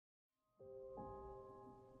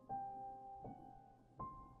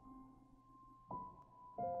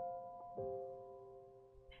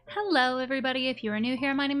Hello everybody, if you are new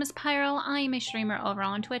here, my name is Pyro, I am a streamer over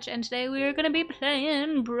on Twitch, and today we are going to be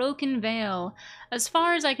playing Broken Veil. As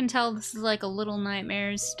far as I can tell, this is like a Little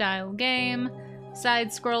Nightmares style game,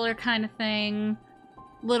 side-scroller kind of thing,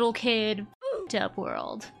 little kid, f***ed up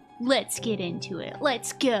world. Let's get into it,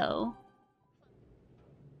 let's go!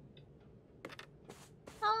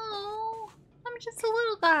 Oh, I'm just a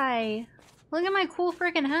little guy. Look at my cool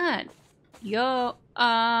freaking hat. Yo,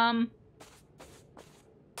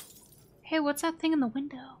 hey, what's that thing in the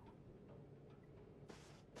window?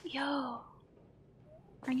 Yo.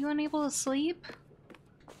 Are you unable to sleep?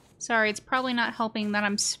 Sorry, it's probably not helping that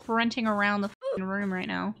I'm sprinting around the f***ing room right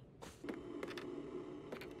now.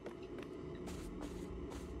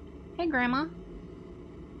 Hey, Grandma.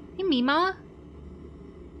 Hey, Mima.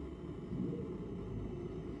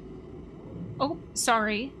 Oh,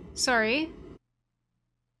 sorry. Sorry.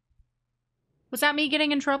 Was that me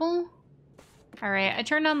getting in trouble? Alright, I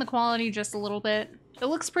turned down the quality just a little bit. It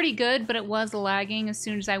looks pretty good, but it was lagging as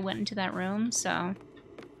soon as I went into that room, so...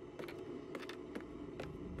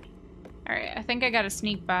 Alright, I think I gotta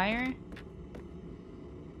sneak by her.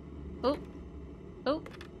 Oh. Oh.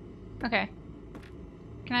 Okay.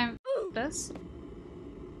 Can I... this?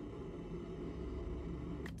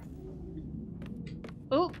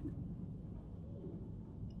 Oh.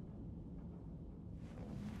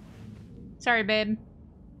 Sorry, babe.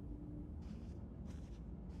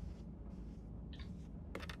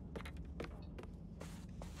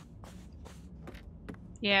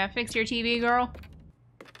 Yeah, fix your TV, girl.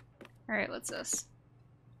 Alright, what's this?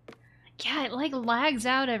 Yeah, it like lags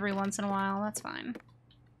out every once in a while. That's fine.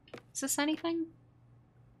 Is this anything?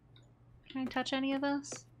 Can I touch any of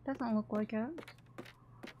this? Doesn't look like it.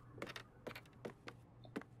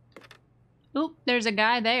 Oop, there's a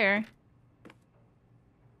guy there.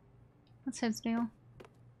 What's his deal?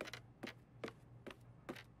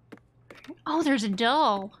 Oh, there's a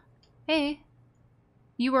doll. Hey.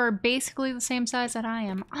 You are basically the same size that I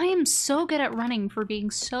am. I am so good at running for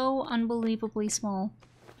being so unbelievably small.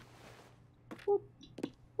 Whoop,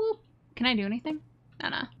 whoop. Can I do anything? No,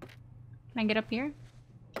 no. Can I get up here?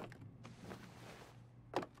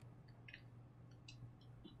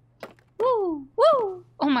 Woo! Woo!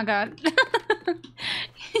 Oh my god.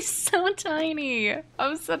 He's so tiny. I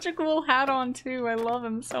have such a cool hat on too. I love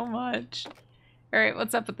him so much. Alright,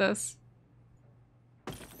 what's up with this?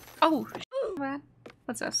 Oh, what?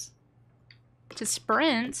 What's this? To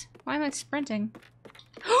sprint? Why am I sprinting?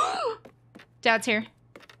 Dad's here.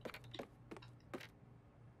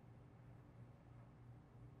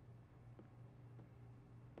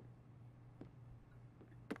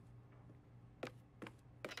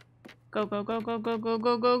 Go, go, go, go, go, go,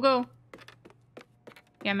 go, go, go.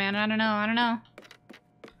 Yeah, man, I don't know.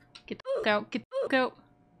 Get the fuck out, get the fuck out.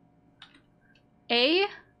 A?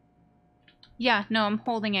 Yeah, no, I'm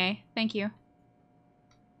holding A. Thank you.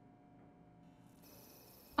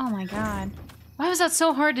 Oh my god. Why was that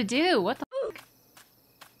so hard to do? What the fuck?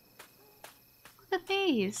 Look at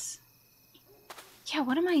these. Yeah,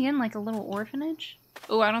 what am I in? Like a little orphanage?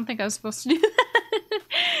 Oh, I don't think I was supposed to do that.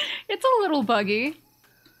 It's a little buggy.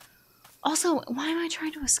 Also, why am I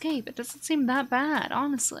trying to escape? It doesn't seem that bad,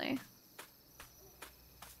 honestly.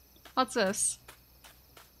 What's this?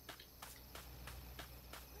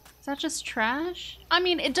 Is that just trash? I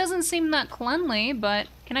mean, it doesn't seem that cleanly, but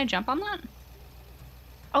can I jump on that?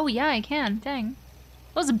 Oh yeah, I can. Dang.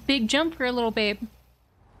 That was a big jump for a little babe.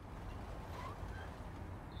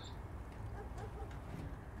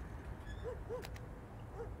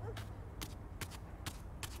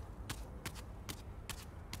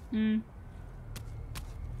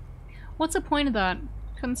 What's the point of that?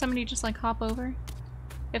 Couldn't somebody just like hop over?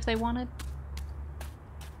 If they wanted?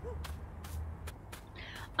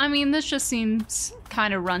 I mean, this just seems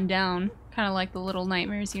kind of run down. Kind of like the Little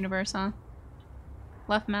Nightmares universe, huh?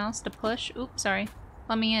 Left mouse to push. Oops, sorry.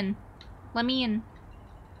 Let me in. Let me in.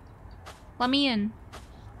 Let me in.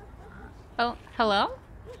 Oh, hello?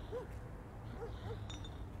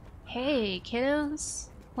 Hey, kiddos.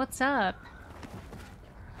 What's up?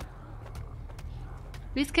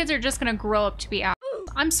 These kids are just gonna grow up to be out.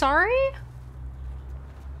 I'm sorry?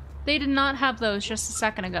 They did not have those just a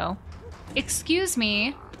second ago. Excuse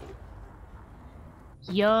me.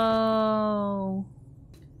 Yo.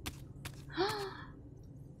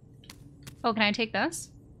 Oh, can I take this?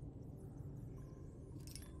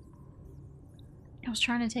 I was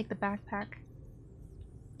trying to take the backpack.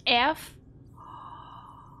 F?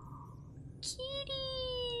 Kitty!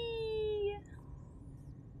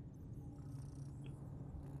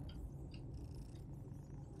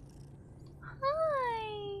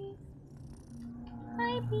 Hi!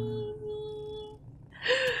 Hi, baby!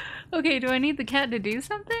 Okay, do I need the cat to do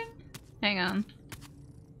something? Hang on.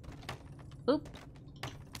 Oop.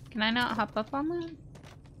 Can I not hop up on that?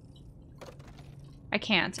 I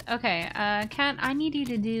can't. Okay, cat, I need you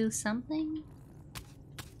to do something.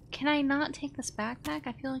 Can I not take this backpack?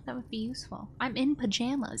 I feel like that would be useful. I'm in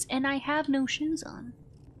pajamas and I have no shoes on.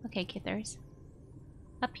 Okay, kithers.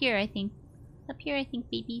 Up here, I think. Up here, I think,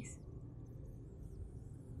 babies.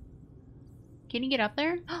 Can you get up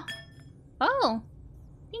there? Oh!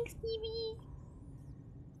 Thanks, baby!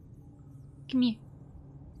 Come here.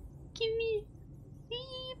 Come here.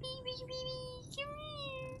 Baby, baby, come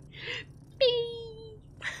here. Baby.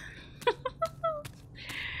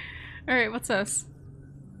 Alright, what's this?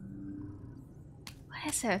 What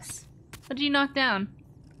is this? What did you knock down?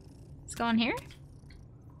 Let's go in here?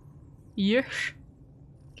 Yes.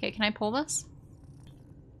 Okay, can I pull this?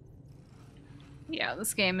 Yeah,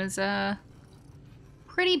 this game is,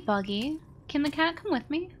 pretty buggy. Can the cat come with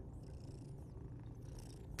me?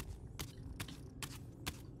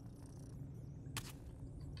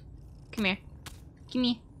 Come here. Give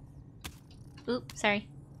me. Oop, sorry.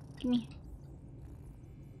 Give me.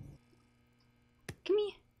 Give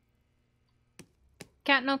me.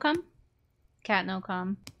 Cat no come? Cat no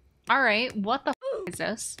come. Alright, what the f is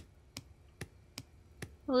this?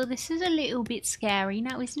 Oh, this is a little bit scary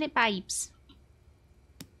now, isn't it, babes?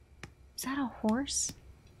 Is that a horse?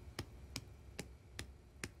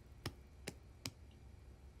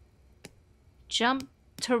 Jump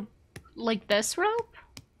to, like, this rope?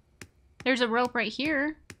 There's a rope right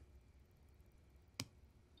here.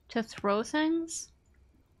 To throw things?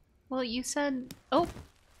 Well, you said... Oh!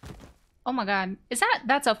 Oh my god.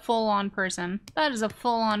 That's a full-on person. That is a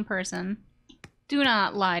full-on person. Do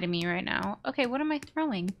not lie to me right now. Okay, what am I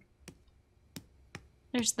throwing?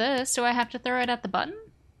 There's this. Do I have to throw it at the button?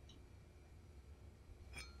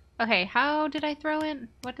 Okay, how did I throw it?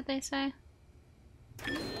 What did they say?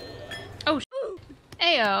 Oh,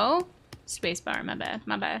 Ayo! Spacebar, my bad,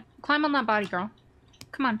 my bad. Climb on that body, girl.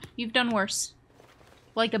 Come on, you've done worse.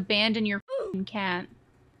 Like, abandon your f***ing cat.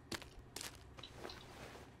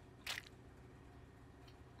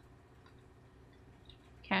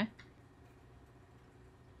 Okay.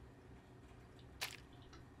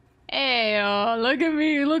 Ayo,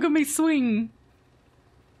 look at me swing.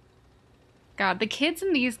 God, the kids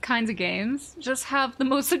in these kinds of games just have the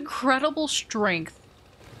most incredible strength.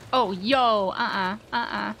 Oh, yo,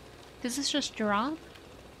 Does this just drop?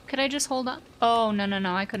 Could I just hold on? Oh,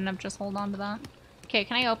 no, I couldn't have just hold on to that. Okay,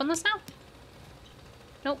 can I open this now?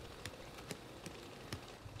 Nope.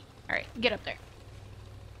 Alright, get up there.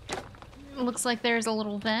 Looks like there's a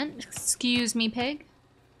little vent. Excuse me, pig.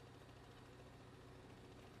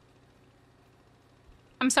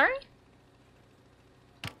 I'm sorry?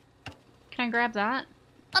 Can I grab that?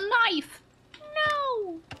 A knife!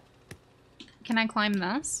 No! Can I climb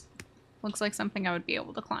this? Looks like something I would be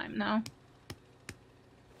able to climb, no?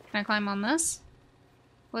 Can I climb on this?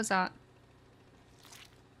 What's that?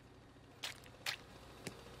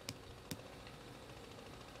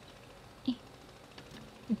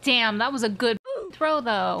 Damn, that was a good throw,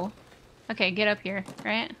 though. Okay, get up here,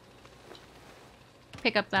 right?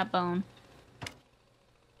 Pick up that bone.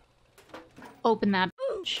 Open that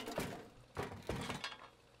bitch.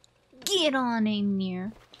 Get on in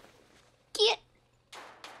there. Get.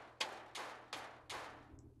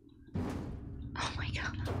 Oh my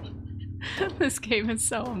god. This game is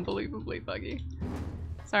so unbelievably buggy.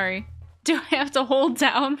 Sorry. Do I have to hold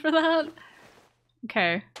down for that?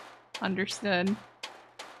 Okay. Understood.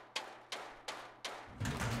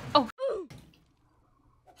 Oh.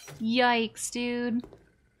 Yikes, dude.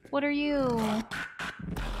 What are you?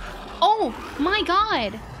 Oh my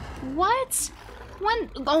god. What? When?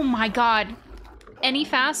 Oh my god. Any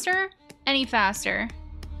faster? Any faster.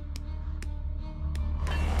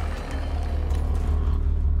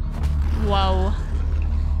 Whoa.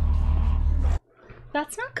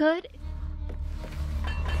 That's not good.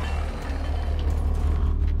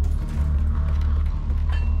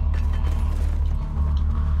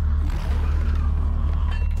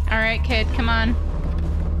 Alright, kid, come on.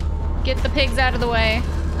 Get the pigs out of the way.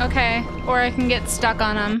 Okay, or I can get stuck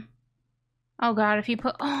on them. Oh god, if you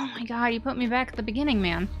put- oh my god, you put me back at the beginning,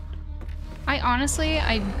 man.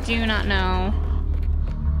 I do not know.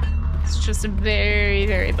 It's just a very,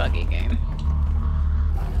 very buggy game.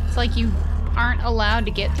 It's like you aren't allowed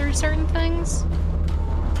to get through certain things.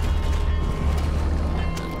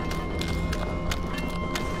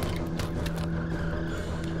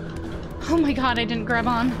 Oh my god, I didn't grab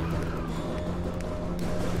on.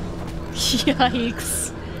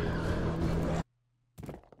 Yikes.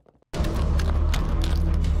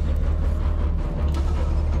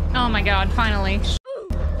 Oh my my god, finally.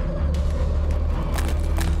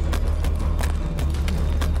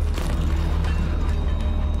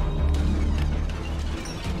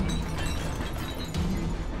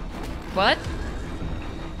 What?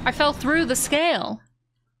 I fell through the scale.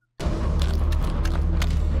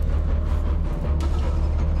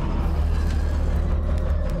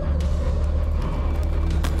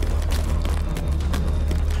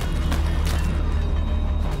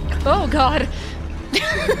 Oh god.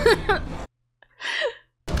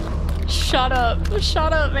 Shut up.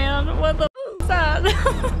 Shut up, man. What the f is that?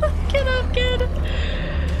 Get up, kid.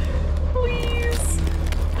 Please.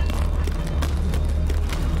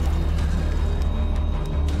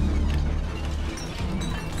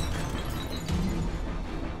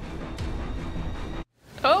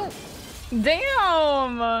 Oh,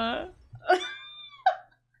 damn.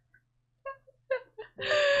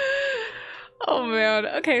 Oh man,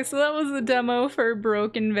 okay, so that was the demo for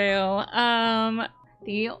Broken Veil.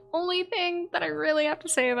 The only thing that I really have to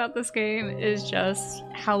say about this game is just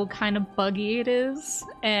how kind of buggy it is,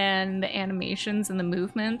 and the animations and the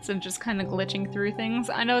movements and just kind of glitching through things.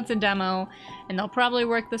 I know it's a demo, and they'll probably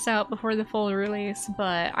work this out before the full release,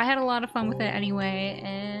 but I had a lot of fun with it anyway,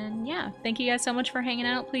 and yeah, thank you guys so much for hanging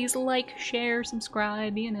out. Please like, share,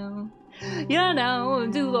 subscribe, you know,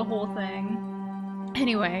 do the whole thing.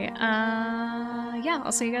 Anyway, yeah,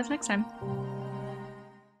 I'll see you guys next time.